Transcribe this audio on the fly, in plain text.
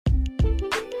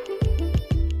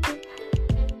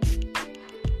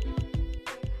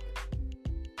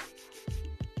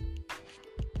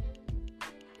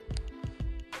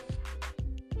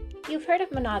You've heard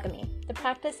of monogamy, the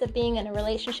practice of being in a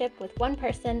relationship with one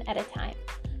person at a time.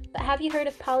 But have you heard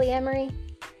of polyamory?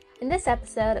 In this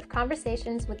episode of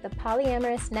Conversations with the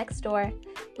Polyamorous Next Door,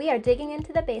 we are digging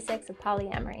into the basics of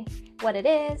polyamory, what it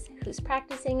is, who's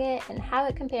practicing it, and how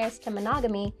it compares to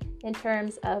monogamy in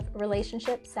terms of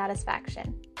relationship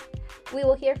satisfaction. We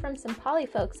will hear from some poly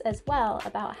folks as well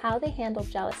about how they handle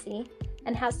jealousy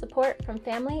and how support from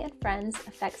family and friends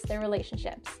affects their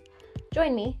relationships.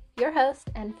 Join me, your host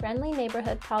and friendly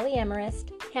neighborhood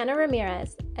polyamorist, Hannah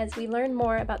Ramirez, as we learn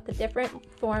more about the different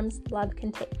forms love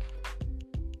can take.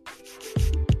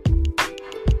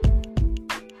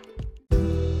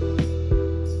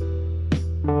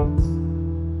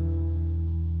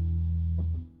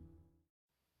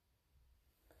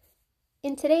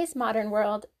 In today's modern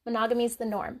world, monogamy is the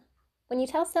norm. When you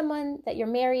tell someone that you're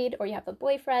married or you have a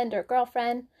boyfriend or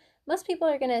girlfriend, most people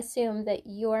are going to assume that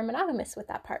you're monogamous with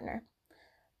that partner.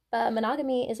 But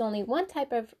monogamy is only one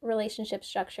type of relationship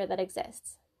structure that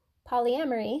exists.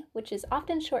 Polyamory, which is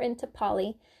often shortened to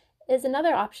poly, is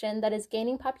another option that is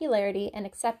gaining popularity and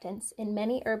acceptance in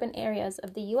many urban areas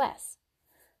of the U.S.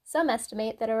 Some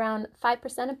estimate that around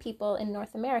 5% of people in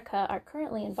North America are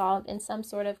currently involved in some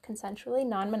sort of consensually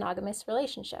non-monogamous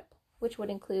relationship, which would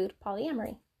include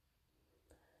polyamory.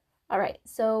 Alright,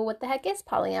 so what the heck is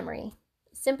polyamory?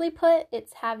 Simply put,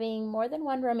 it's having more than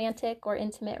one romantic or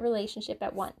intimate relationship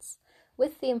at once,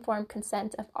 with the informed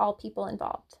consent of all people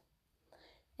involved.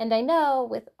 And I know,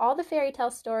 with all the fairy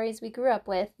tale stories we grew up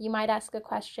with, you might ask a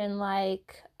question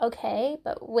like, okay,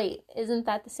 but wait, isn't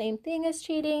that the same thing as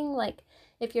cheating? Like,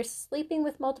 if you're sleeping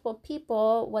with multiple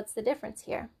people, what's the difference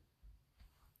here?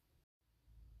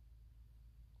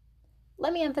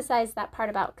 Let me emphasize that part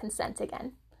about consent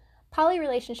again. Poly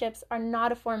relationships are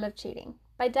not a form of cheating.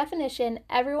 By definition,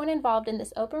 everyone involved in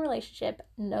this open relationship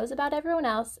knows about everyone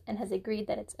else and has agreed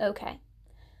that it's okay.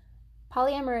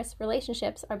 Polyamorous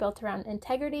relationships are built around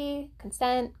integrity,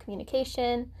 consent,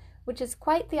 communication, which is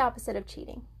quite the opposite of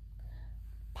cheating.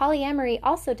 Polyamory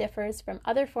also differs from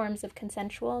other forms of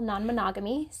consensual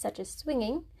non-monogamy, such as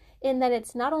swinging, in that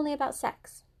it's not only about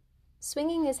sex.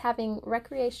 Swinging is having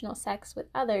recreational sex with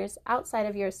others outside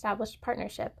of your established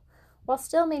partnership, while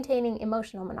still maintaining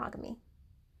emotional monogamy.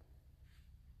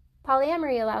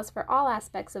 Polyamory allows for all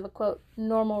aspects of a, quote,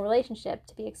 normal relationship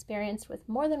to be experienced with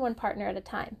more than one partner at a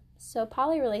time, so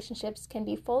poly relationships can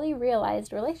be fully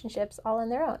realized relationships all on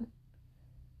their own.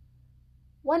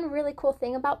 One really cool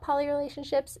thing about poly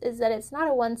relationships is that it's not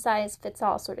a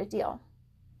one-size-fits-all sort of deal.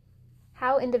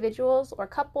 How individuals or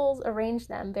couples arrange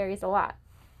them varies a lot.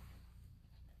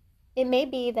 It may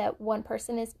be that one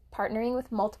person is partnering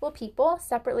with multiple people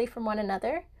separately from one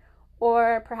another,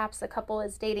 or perhaps a couple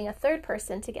is dating a third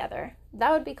person together.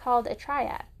 That would be called a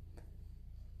triad.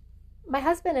 My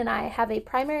husband and I have a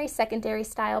primary-secondary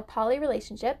style poly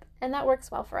relationship, and that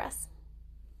works well for us.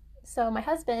 So my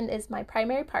husband is my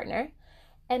primary partner,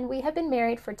 and we have been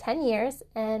married for 10 years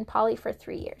and poly for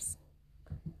 3 years.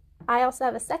 I also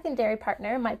have a secondary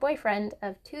partner, my boyfriend,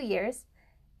 of 2 years,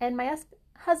 and my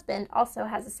husband also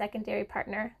has a secondary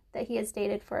partner that he has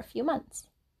dated for a few months.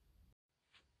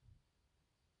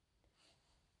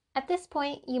 At this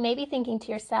point, you may be thinking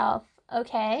to yourself,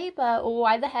 okay, but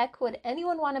why the heck would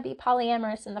anyone want to be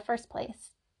polyamorous in the first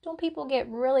place? Don't people get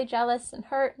really jealous and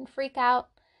hurt and freak out?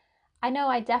 I know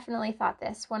I definitely thought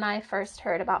this when I first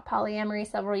heard about polyamory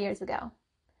several years ago.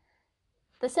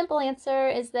 The simple answer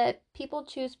is that people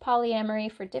choose polyamory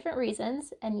for different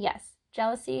reasons, and yes,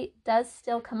 jealousy does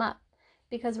still come up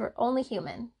because we're only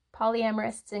human,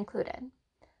 polyamorists included.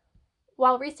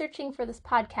 While researching for this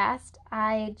podcast,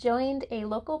 I joined a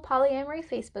local polyamory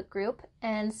Facebook group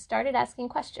and started asking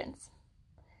questions.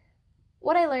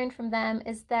 What I learned from them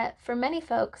is that for many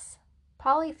folks,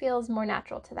 poly feels more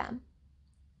natural to them.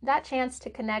 That chance to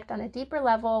connect on a deeper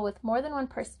level with more than one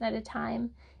person at a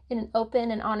time in an open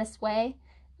and honest way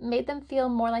made them feel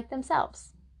more like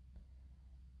themselves.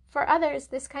 For others,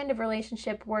 this kind of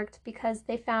relationship worked because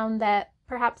they found that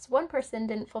perhaps one person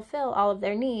didn't fulfill all of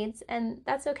their needs, and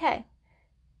that's okay.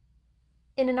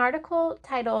 In an article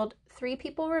titled 3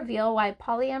 People Reveal Why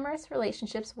Polyamorous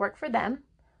Relationships Work for Them,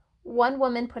 one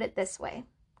woman put it this way,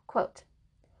 quote,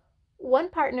 "One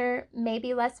partner may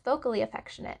be less vocally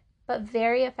affectionate, but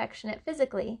very affectionate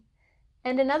physically,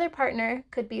 and another partner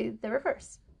could be the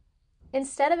reverse.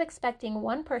 Instead of expecting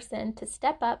one person to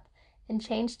step up and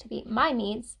change to meet my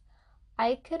needs,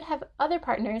 I could have other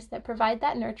partners that provide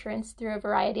that nurturance through a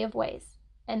variety of ways."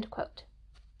 End quote.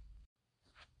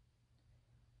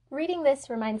 Reading this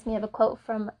reminds me of a quote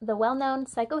from the well-known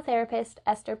psychotherapist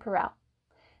Esther Perel.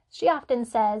 She often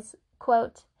says,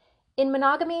 quote, In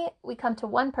monogamy, we come to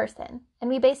one person, and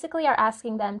we basically are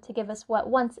asking them to give us what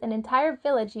once an entire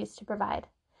village used to provide.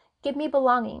 Give me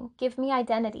belonging, give me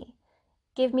identity,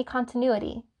 give me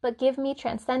continuity, but give me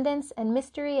transcendence and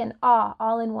mystery and awe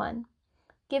all in one.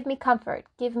 Give me comfort,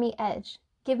 give me edge,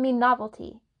 give me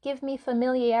novelty, give me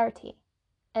familiarity."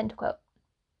 End quote.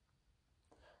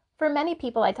 For many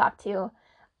people I talked to,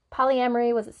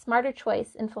 polyamory was a smarter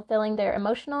choice in fulfilling their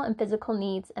emotional and physical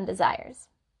needs and desires.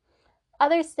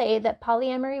 Others say that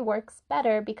polyamory works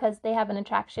better because they have an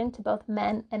attraction to both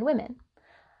men and women.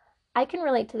 I can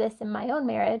relate to this in my own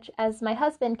marriage, as my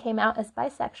husband came out as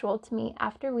bisexual to me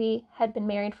after we had been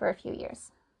married for a few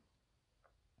years.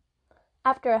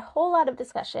 After a whole lot of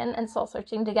discussion and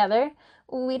soul-searching together,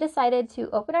 we decided to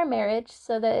open our marriage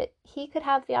so that he could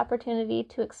have the opportunity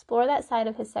to explore that side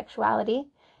of his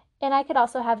sexuality, and I could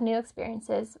also have new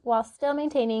experiences while still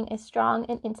maintaining a strong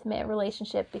and intimate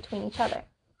relationship between each other.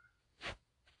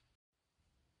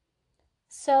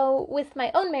 So, with my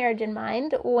own marriage in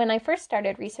mind, when I first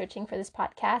started researching for this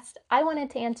podcast, I wanted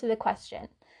to answer the question,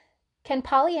 can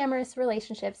polyamorous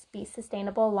relationships be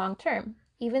sustainable long-term,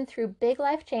 even through big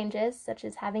life changes such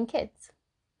as having kids?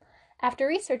 After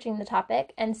researching the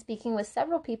topic and speaking with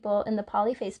several people in the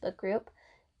Poly Facebook group,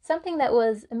 something that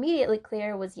was immediately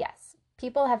clear was yes,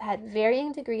 people have had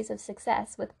varying degrees of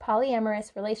success with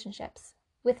polyamorous relationships,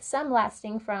 with some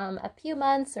lasting from a few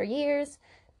months or years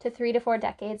to 3 to 4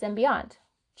 decades and beyond,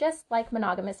 just like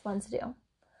monogamous ones do.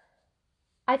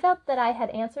 I felt that I had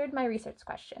answered my research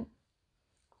question.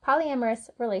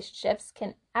 Polyamorous relationships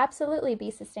can absolutely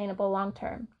be sustainable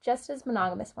long-term, just as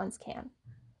monogamous ones can.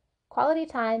 Quality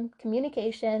time,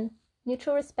 communication,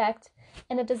 mutual respect,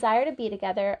 and a desire to be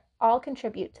together all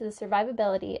contribute to the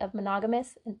survivability of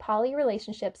monogamous and poly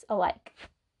relationships alike.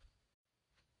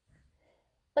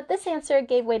 But this answer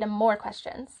gave way to more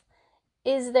questions.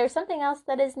 Is there something else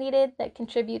that is needed that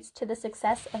contributes to the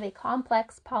success of a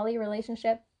complex poly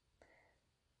relationship?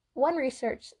 One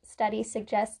research study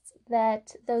suggests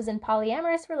that those in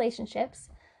polyamorous relationships,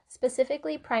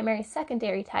 specifically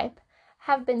primary-secondary type,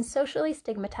 have been socially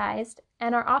stigmatized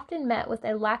and are often met with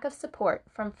a lack of support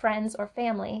from friends or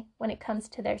family when it comes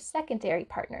to their secondary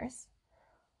partners.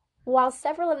 While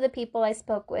several of the people I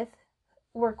spoke with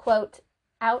were, quote,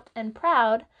 out and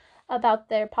proud about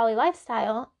their poly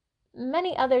lifestyle,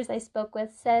 many others I spoke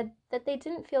with said that they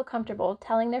didn't feel comfortable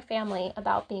telling their family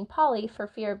about being poly for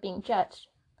fear of being judged.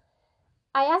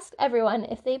 I asked everyone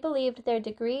if they believed their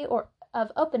degree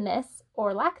of openness,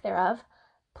 or lack thereof,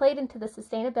 played into the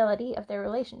sustainability of their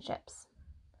relationships.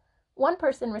 One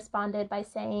person responded by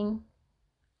saying,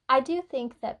 "I do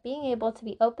think that being able to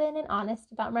be open and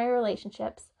honest about my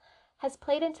relationships has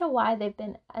played into why they've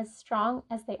been as strong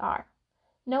as they are.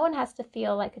 No one has to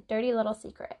feel like a dirty little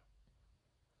secret."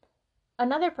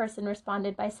 Another person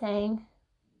responded by saying,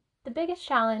 "The biggest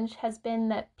challenge has been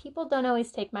that people don't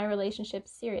always take my relationships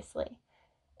seriously,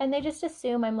 and they just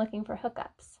assume I'm looking for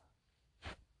hookups."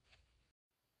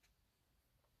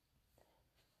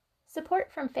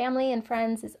 Support from family and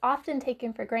friends is often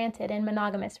taken for granted in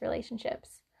monogamous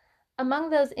relationships.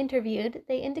 Among those interviewed,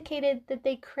 they indicated that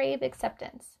they crave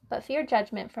acceptance, but fear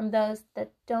judgment from those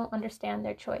that don't understand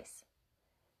their choice.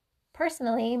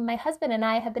 Personally, my husband and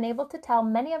I have been able to tell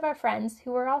many of our friends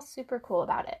who are all super cool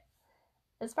about it.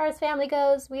 As far as family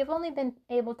goes, we have only been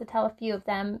able to tell a few of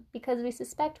them because we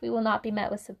suspect we will not be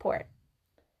met with support.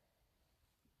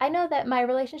 I know that my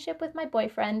relationship with my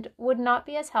boyfriend would not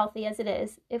be as healthy as it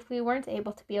is if we weren't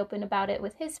able to be open about it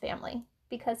with his family,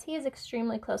 because he is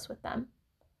extremely close with them.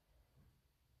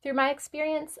 Through my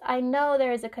experience, I know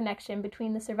there is a connection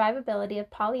between the survivability of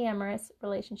polyamorous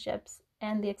relationships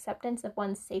and the acceptance of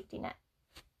one's safety net.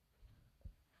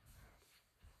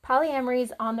 Polyamory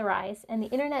is on the rise, and the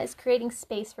internet is creating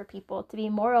space for people to be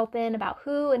more open about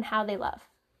who and how they love.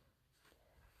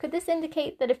 Could this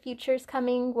indicate that a future is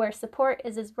coming where support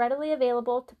is as readily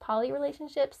available to poly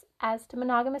relationships as to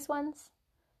monogamous ones?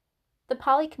 The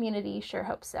poly community sure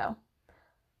hopes so.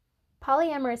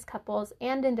 Polyamorous couples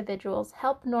and individuals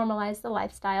help normalize the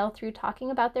lifestyle through talking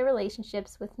about their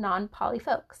relationships with non-poly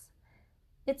folks.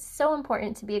 It's so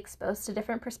important to be exposed to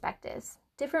different perspectives,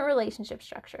 different relationship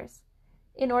structures,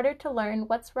 in order to learn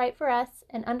what's right for us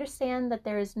and understand that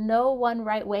there is no one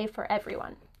right way for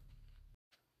everyone.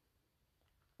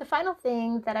 The final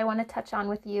thing that I want to touch on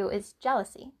with you is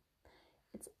jealousy.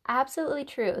 It's absolutely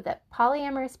true that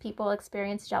polyamorous people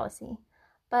experience jealousy,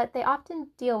 but they often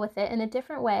deal with it in a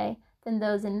different way than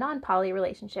those in non-poly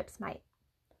relationships might.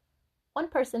 One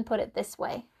person put it this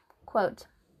way, quote,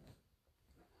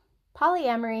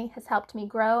 "Polyamory has helped me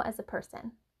grow as a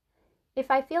person. If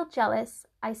I feel jealous,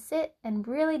 I sit and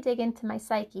really dig into my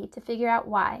psyche to figure out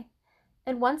why,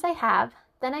 And once I have,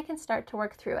 then I can start to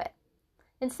work through it,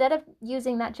 instead of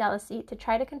using that jealousy to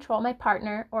try to control my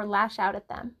partner or lash out at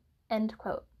them." End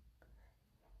quote.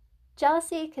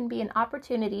 Jealousy can be an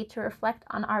opportunity to reflect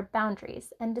on our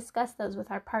boundaries and discuss those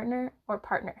with our partner or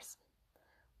partners,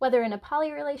 whether in a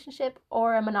poly relationship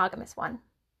or a monogamous one.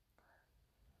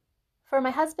 For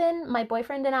my husband, my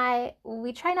boyfriend, and I,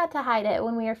 we try not to hide it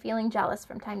when we are feeling jealous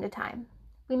from time to time.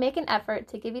 We make an effort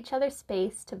to give each other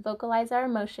space to vocalize our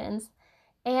emotions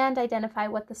and identify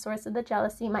what the source of the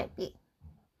jealousy might be.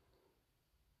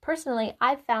 Personally,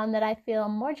 I've found that I feel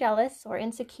more jealous or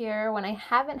insecure when I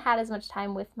haven't had as much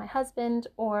time with my husband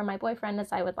or my boyfriend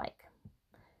as I would like.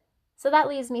 So that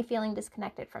leaves me feeling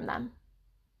disconnected from them.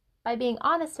 By being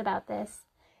honest about this,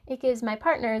 it gives my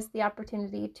partners the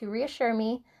opportunity to reassure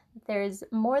me that there is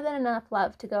more than enough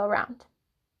love to go around.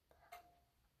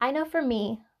 I know for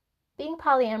me, being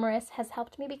polyamorous has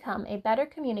helped me become a better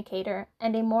communicator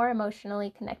and a more emotionally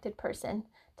connected person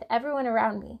to everyone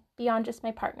around me, beyond just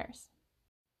my partners.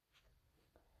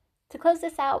 To close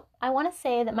this out, I want to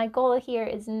say that my goal here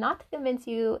is not to convince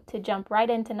you to jump right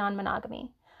into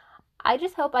non-monogamy. I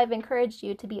just hope I've encouraged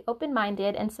you to be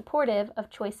open-minded and supportive of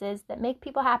choices that make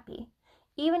people happy,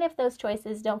 even if those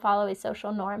choices don't follow a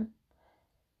social norm.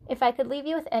 If I could leave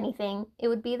you with anything, it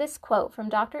would be this quote from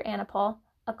Dr. Anapol,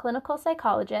 a clinical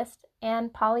psychologist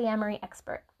and polyamory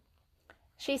expert.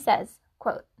 She says,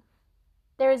 quote,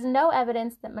 "There is no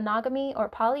evidence that monogamy or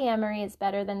polyamory is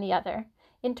better than the other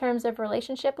in terms of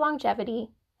relationship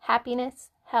longevity, happiness,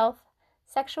 health,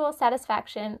 sexual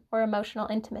satisfaction, or emotional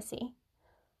intimacy.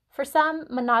 For some,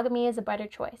 monogamy is a better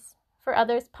choice. For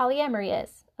others, polyamory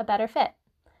is a better fit.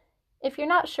 If you're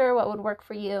not sure what would work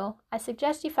for you, I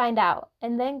suggest you find out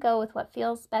and then go with what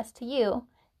feels best to you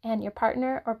and your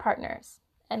partner or partners."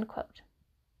 End quote.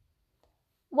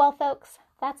 Well, folks,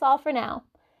 that's all for now.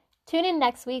 Tune in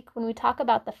next week when we talk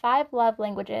about the 5 love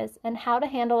languages and how to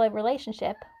handle a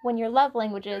relationship when your love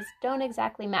languages don't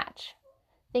exactly match.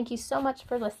 Thank you so much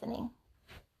for listening.